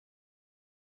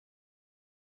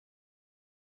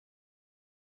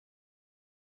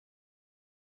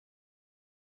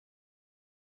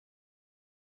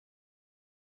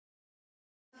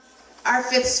Our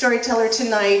fifth storyteller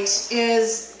tonight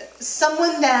is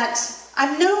someone that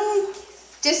I've known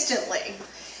distantly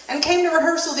and came to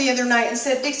rehearsal the other night and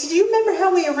said, Dixie, do you remember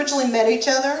how we originally met each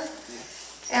other?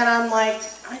 And I'm like,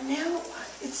 I know,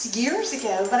 it's years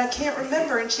ago, but I can't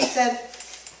remember. And she said,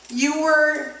 you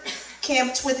were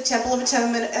camped with the Temple of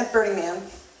Atonement at Burning Man.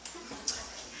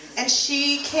 And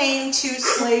she came to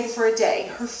slave for a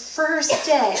day. Her first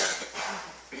day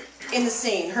in the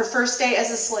scene. Her first day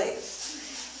as a slave.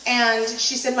 And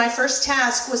she said, my first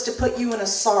task was to put you in a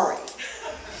sari.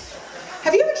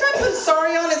 Have you ever tried to put a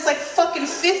sari on? It's like fucking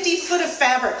 50 foot of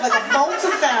fabric, like a bolt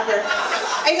of fabric.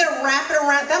 And you gotta wrap it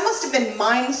around. That must have been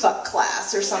mindfuck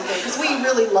class or something, because we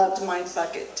really loved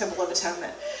mindfuck at Temple of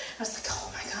Atonement. I was like,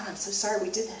 oh my God, I'm so sorry we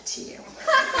did that to you.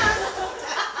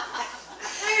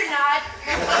 No, you're not.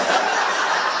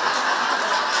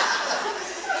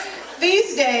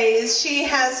 These days, she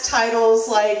has titles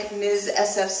like Ms.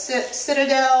 SF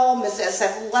Citadel, Ms.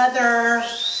 SF Leather.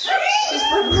 She's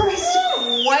progressed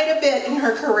quite a bit in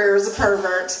her career as a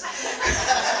pervert.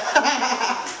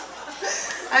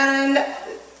 And,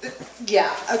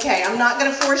 yeah, okay, I'm not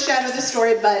going to foreshadow the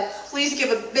story, but please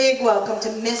give a big welcome to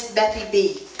Miss Bethie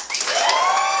Bee.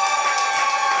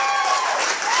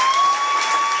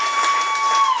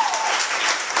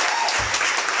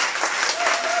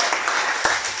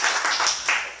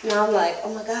 Now I'm like,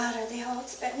 oh my God, are they all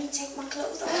expecting me to take my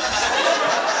clothes off?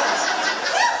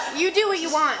 You do what you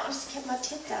want. I'll just get my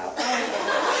tits out.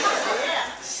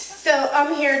 So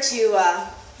I'm here to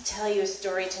tell you a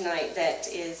story tonight that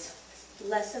is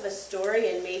less of a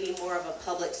story and maybe more of a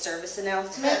public service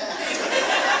announcement.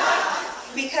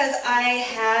 Because I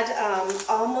had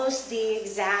almost the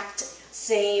exact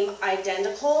same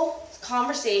identical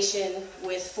conversation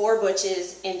with 4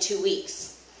 butches in 2 weeks.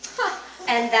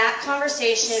 And that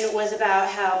conversation was about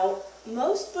how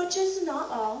most butches, not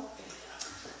all,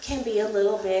 can be a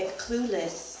little bit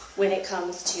clueless when it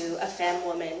comes to a femme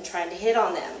woman trying to hit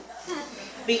on them.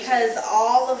 Because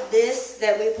all of this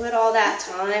that we put all that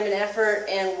time and effort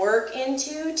and work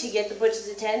into to get the butch's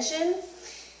attention,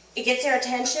 it gets their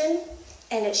attention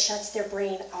and it shuts their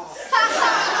brain off.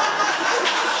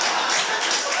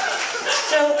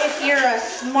 So if you're a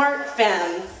smart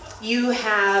femme, you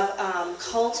have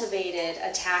cultivated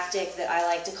a tactic that I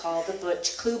like to call the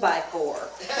butch clue-by-4.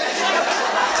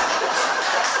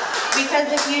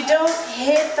 Because if you don't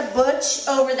hit the butch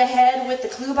over the head with the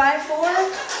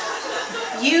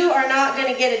clue-by-4, you are not going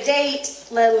to get a date,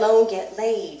 let alone get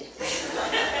laid.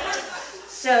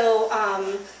 So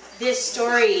this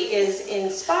story is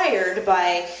inspired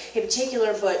by a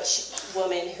particular butch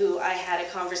woman who I had a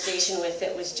conversation with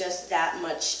that was just that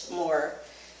much more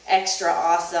extra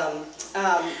awesome.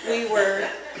 We were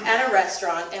at a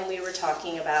restaurant and we were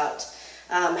talking about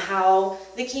how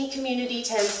the kink community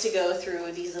tends to go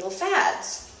through these little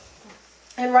fads.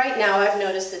 And right now I've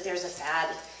noticed that there's a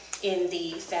fad in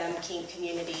the femme kink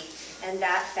community, and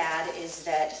that fad is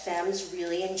that femmes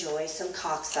really enjoy some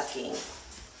cocksucking,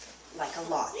 like a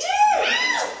lot.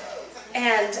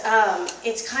 And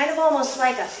it's kind of almost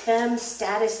like a femme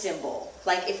status symbol.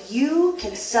 Like if you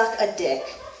can suck a dick,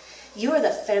 you are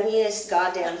the femmiest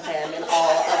goddamn femme in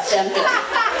all of femdom.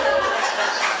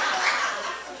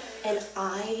 And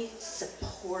I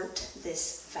support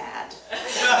this fad.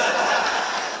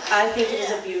 I think it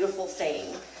is a beautiful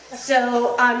thing.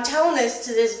 So I'm telling this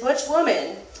to this butch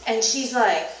woman, and she's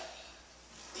like,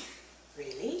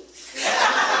 really?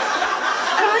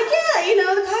 And I'm like, yeah, you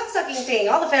know, the cocksucking thing.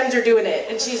 All the femmes are doing it.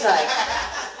 And she's like,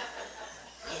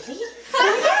 really? And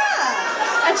I'm like,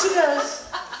 yeah. And she goes,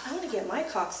 I want to get my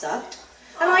cock sucked.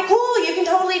 I'm like, cool, you can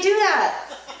totally do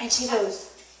that. And she goes,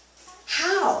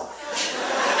 how?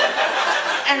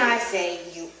 And I say,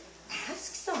 you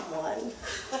ask someone.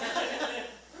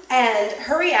 And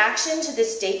her reaction to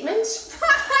this statement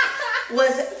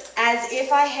was as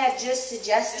if I had just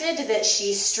suggested that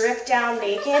she strip down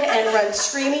naked and run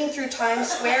screaming through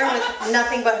Times Square with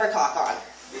nothing but her cock on.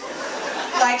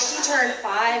 Like she turned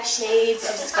 5 shades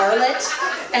of scarlet,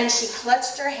 and she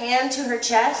clutched her hand to her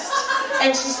chest,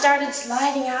 and she started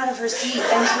sliding out of her seat,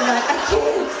 and she was like, I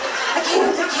can't.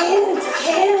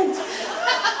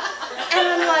 And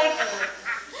I'm like,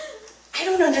 I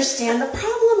don't understand the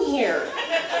problem here.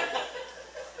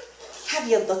 Have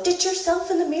you looked at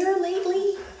yourself in the mirror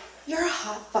lately? You're a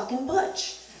hot fucking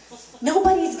butch.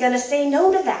 Nobody's gonna say no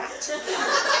to that.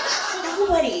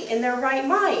 Nobody in their right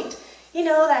mind. You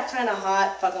know, that kind of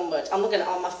hot fucking butch. I'm looking at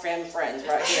all my friends right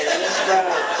here in this row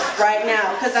right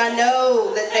now, because I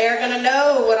know that they're gonna gonna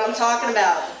know what I'm talking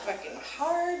about. The fucking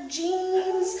hard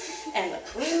jeans and the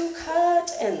crew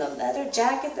cut and the leather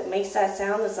jacket that makes that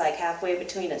sound that's like halfway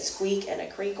between a squeak and a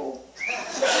crinkle.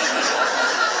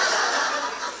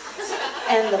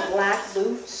 And the black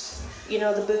boots, you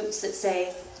know, the boots that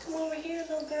say, come over here,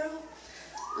 little girl,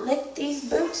 lick these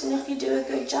boots, and if you do a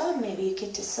good job, maybe you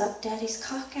get to suck daddy's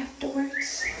cock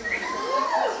afterwards.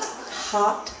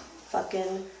 Hot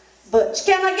fucking Butch.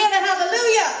 Can I get a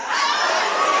hallelujah?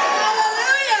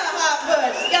 Hallelujah, hot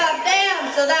Butch. God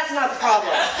damn, so that's not the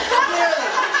problem.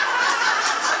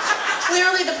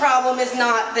 Clearly the problem is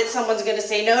not that someone's gonna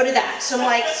say no to that. So I'm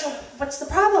like, so what's the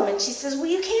problem? And she says, well,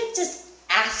 you can't just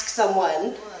ask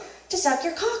someone to suck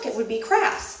your cock. It would be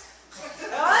crass.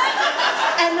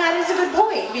 And that is a good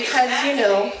point, because, you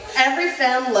know, every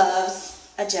femme loves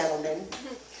a gentleman.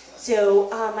 So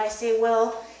I say,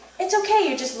 well, it's okay,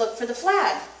 you just look for the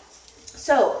flag.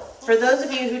 So, for those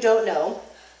of you who don't know,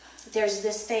 there's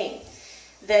this thing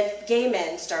that gay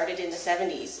men started in the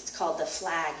 70s. It's called the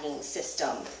flagging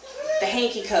system, the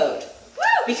hanky code.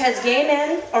 Because gay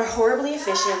men are horribly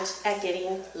efficient at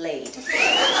getting laid.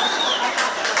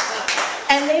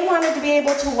 And they wanted to be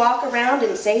able to walk around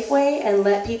in Safeway and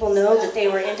let people know that they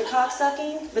were into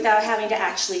cocksucking without having to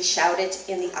actually shout it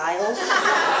in the aisles,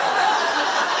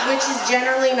 which is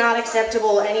generally not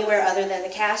acceptable anywhere other than the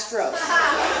Castro.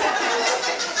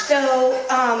 So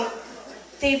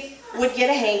they would get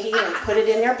a hanky and put it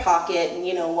in their pocket, and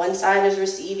you know, one side is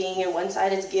receiving and one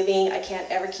side is giving. I can't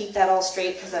ever keep that all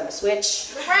straight because I'm a switch.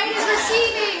 The right is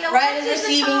receiving, the right left is is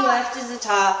receiving, the top. left is the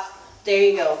top. There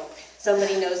you go.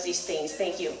 Somebody knows these things.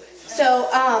 Thank you. So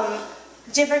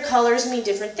different colors mean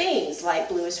different things. Light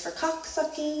blue is for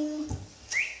cocksucking.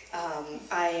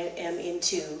 I am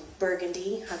into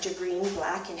burgundy, hunter green,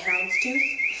 black, and houndstooth.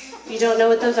 If you don't know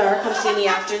what those are, come see me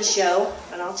after the show,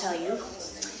 and I'll tell you.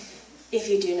 If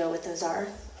you do know what those are,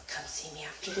 come see me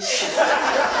after the show,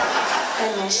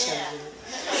 and I'll show you.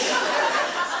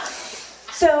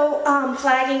 So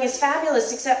flagging is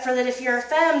fabulous, except for that if you're a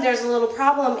femme, there's a little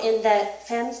problem in that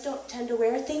femmes don't tend to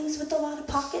wear things with a lot of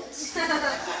pockets.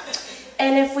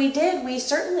 And if we did, we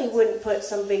certainly wouldn't put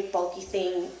some big bulky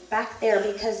thing back there,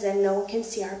 because then no one can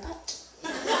see our butt.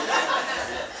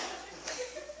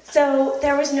 So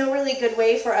there was no really good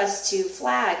way for us to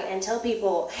flag and tell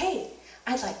people, hey,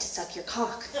 I'd like to suck your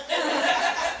cock,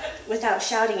 without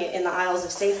shouting it in the aisles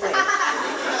of Safeway,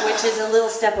 which is a little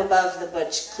step above the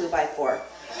Butch Clue by 4.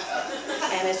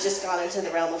 And it's just gone into the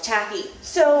realm of tacky.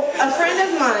 So a friend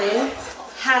of mine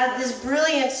had this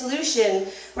brilliant solution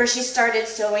where she started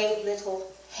sewing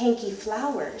little hanky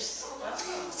flowers,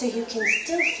 so you can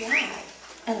still flag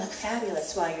and look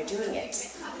fabulous while you're doing it.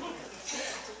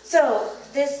 So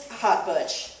this hot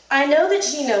Butch, I know that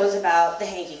she knows about the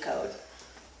hanky code.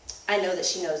 I know that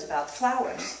she knows about the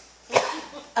flowers.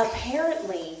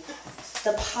 Apparently,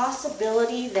 the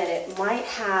possibility that it might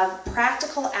have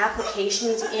practical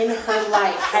applications in her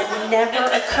life had never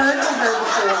occurred to her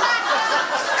before.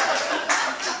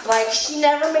 Like, she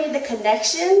never made the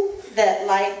connection that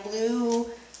light blue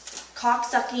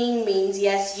cocksucking means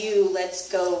yes, you, let's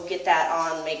go get that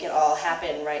on, make it all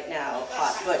happen right now.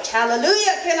 Hot Butch,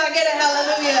 hallelujah, can I get a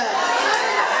hallelujah?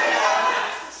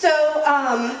 So,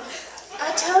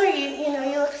 I tell her, you know,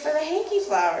 you look for the hanky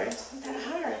flowers. Not that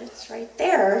hard. It's right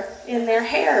there in their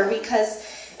hair, because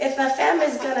if a femme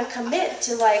is going to commit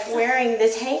to, like, wearing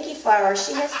this hanky flower,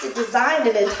 she has to design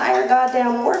an entire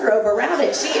goddamn wardrobe around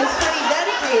it. She is pretty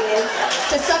dedicated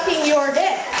to sucking your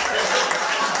dick.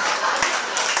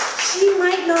 She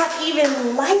might not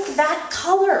even like that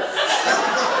color.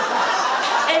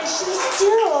 And she's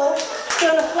still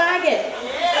going to flag it.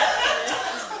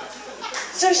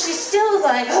 So she's still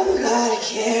like, oh my God, I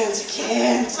can't.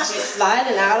 And she's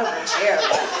sliding out of her chair,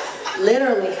 like,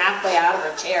 literally halfway out of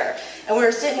her chair. And we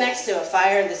were sitting next to a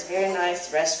fire in this very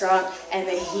nice restaurant, and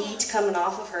the heat coming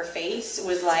off of her face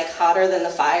was like hotter than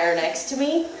the fire next to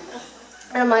me.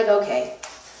 And I'm like, okay,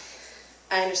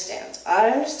 I understand. I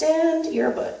understand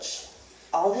you're a butch.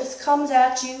 All this comes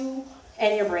at you,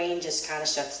 and your brain just kind of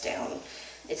shuts down.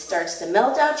 It starts to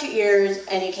melt out your ears,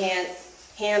 and you can't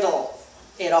handle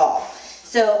it all.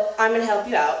 So I'm going to help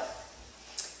you out.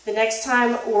 The next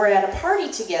time we're at a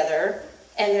party together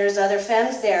and there's other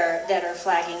femmes there that are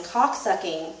flagging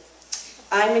cocksucking,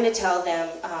 I'm going to tell them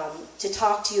to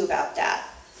talk to you about that.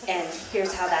 And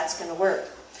here's how that's going to work.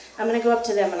 I'm going to go up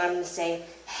to them and I'm going to say,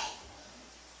 hey,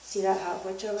 see that hot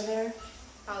witch over there?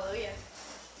 Hallelujah.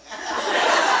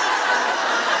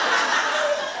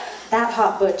 That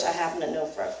hot butch, I happen to know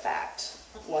for a fact,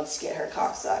 wants to get her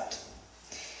cock sucked.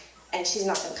 and she's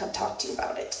not going to come talk to you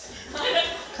about it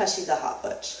because she's a hot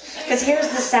butch. Because here's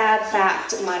the sad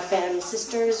fact, my femme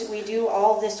sisters, we do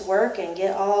all this work and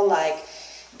get all like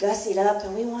gussied up,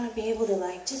 and we want to be able to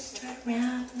like just strut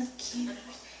around and look cute.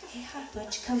 Hey, hot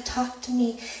butch, come talk to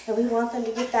me. And we want them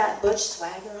to get that butch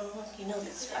swagger on. You know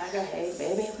that swagger. Hey,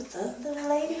 baby, what's up, little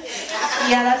lady?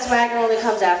 Yeah, that swagger only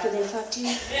comes after they fucked you.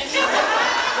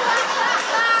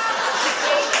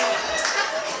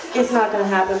 It's not going to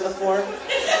happen before.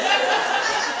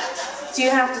 So you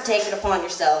have to take it upon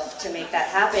yourself to make that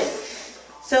happen.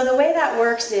 So the way that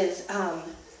works is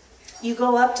you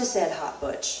go up to said hot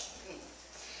butch.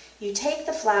 You take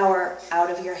the flower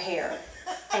out of your hair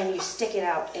and you stick it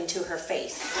out into her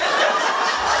face.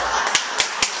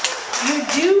 You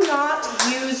do not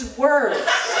use words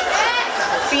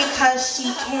because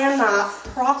she cannot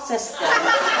process them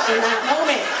in that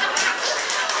moment.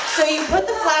 So you put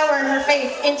the flower in her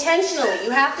face intentionally.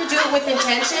 You have to do it with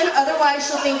intention, otherwise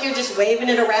she'll think you're just waving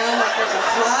it around like there's a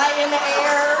fly in the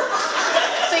air.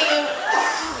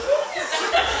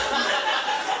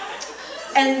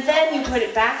 And then you put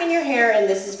it back in your hair, and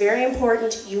this is very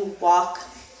important, you walk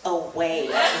away.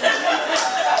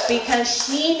 Because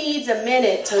she needs a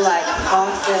minute to like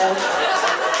process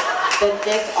that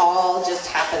this all just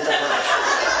happened to her.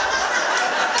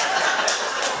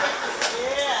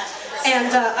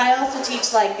 And I also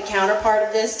teach like the counterpart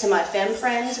of this to my femme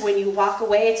friends. When you walk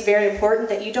away, it's very important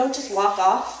that you don't just walk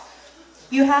off.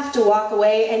 You have to walk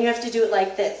away, and you have to do it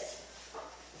like this.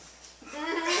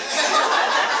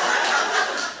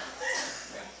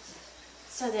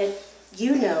 So that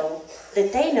you know,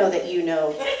 that they know that you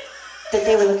know that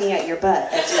they were looking at your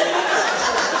butt as you were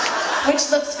walking. Which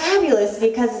looks fabulous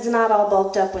because it's not all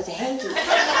bulked up with a hanky.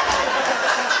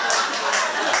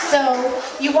 So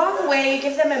you walk away, you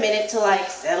give them a minute to like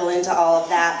settle into all of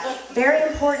that. Very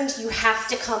important, you have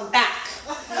to come back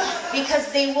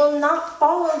because they will not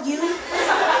follow you.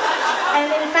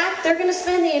 And in fact, they're gonna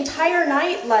spend the entire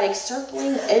night like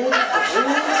circling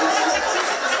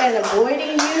and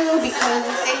avoiding you, because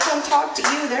if they come talk to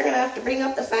you, they're gonna have to bring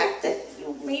up the fact that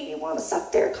you maybe want to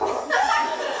suck their cock.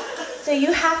 So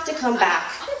you have to come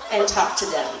back and talk to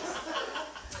them.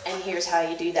 And here's how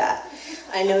you do that.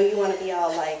 I know you want to be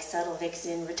all like subtle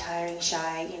vixen, retiring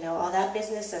shy, you know, all that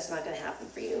business, that's not going to happen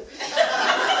for you.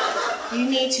 You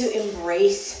need to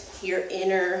embrace your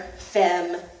inner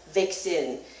femme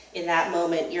vixen in that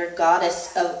moment, your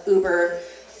goddess of uber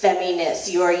femminess.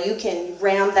 You can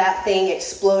ram that thing,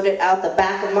 explode it out the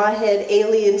back of my head,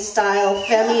 alien style,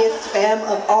 femmiest femme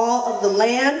of all of the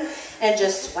land, and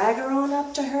just swagger on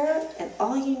up to her, and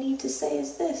all you need to say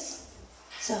is this.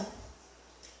 So,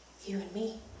 you and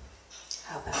me,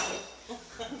 how about it?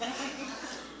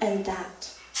 And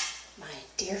that, my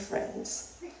dear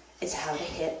friends, is how to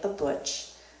hit a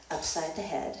butch upside the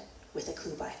head with a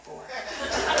 2x4.